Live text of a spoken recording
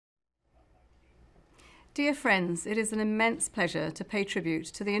Dear friends, it is an immense pleasure to pay tribute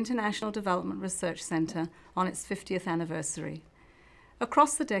to the International Development Research Centre on its 50th anniversary.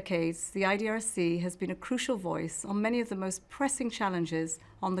 Across the decades, the IDRC has been a crucial voice on many of the most pressing challenges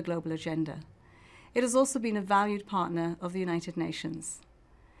on the global agenda. It has also been a valued partner of the United Nations.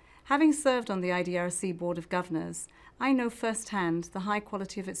 Having served on the IDRC Board of Governors, I know firsthand the high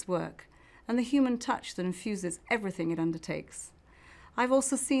quality of its work and the human touch that infuses everything it undertakes. I've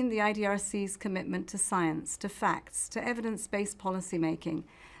also seen the IDRC's commitment to science, to facts, to evidence-based policymaking,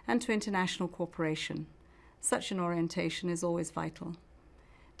 and to international cooperation. Such an orientation is always vital.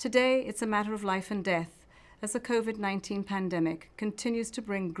 Today, it's a matter of life and death as the COVID-19 pandemic continues to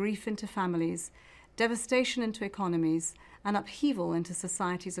bring grief into families, devastation into economies, and upheaval into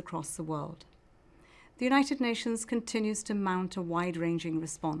societies across the world. The United Nations continues to mount a wide-ranging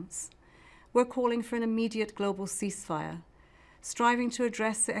response. We're calling for an immediate global ceasefire, striving to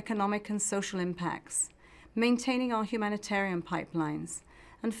address the economic and social impacts, maintaining our humanitarian pipelines,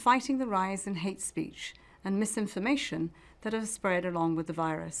 and fighting the rise in hate speech and misinformation that have spread along with the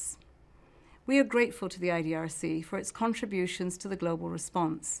virus. We are grateful to the IDRC for its contributions to the global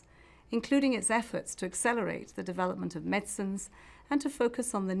response, including its efforts to accelerate the development of medicines and to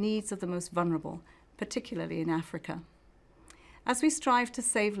focus on the needs of the most vulnerable, particularly in Africa. As we strive to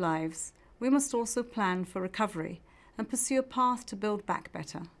save lives, we must also plan for recovery and pursue a path to build back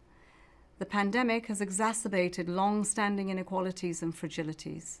better. The pandemic has exacerbated long-standing inequalities and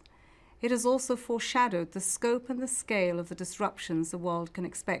fragilities. It has also foreshadowed the scope and the scale of the disruptions the world can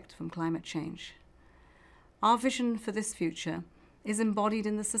expect from climate change. Our vision for this future is embodied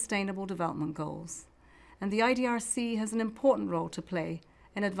in the Sustainable Development Goals, and the IDRC has an important role to play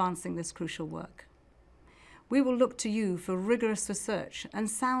in advancing this crucial work. We will look to you for rigorous research and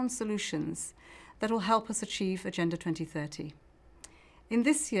sound solutions that will help us achieve Agenda 2030. In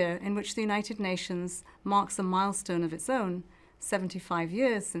this year, in which the United Nations marks a milestone of its own, 75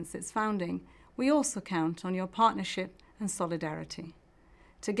 years since its founding, we also count on your partnership and solidarity.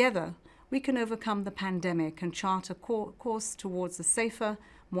 Together, we can overcome the pandemic and chart a course towards a safer,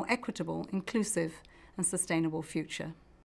 more equitable, inclusive, and sustainable future.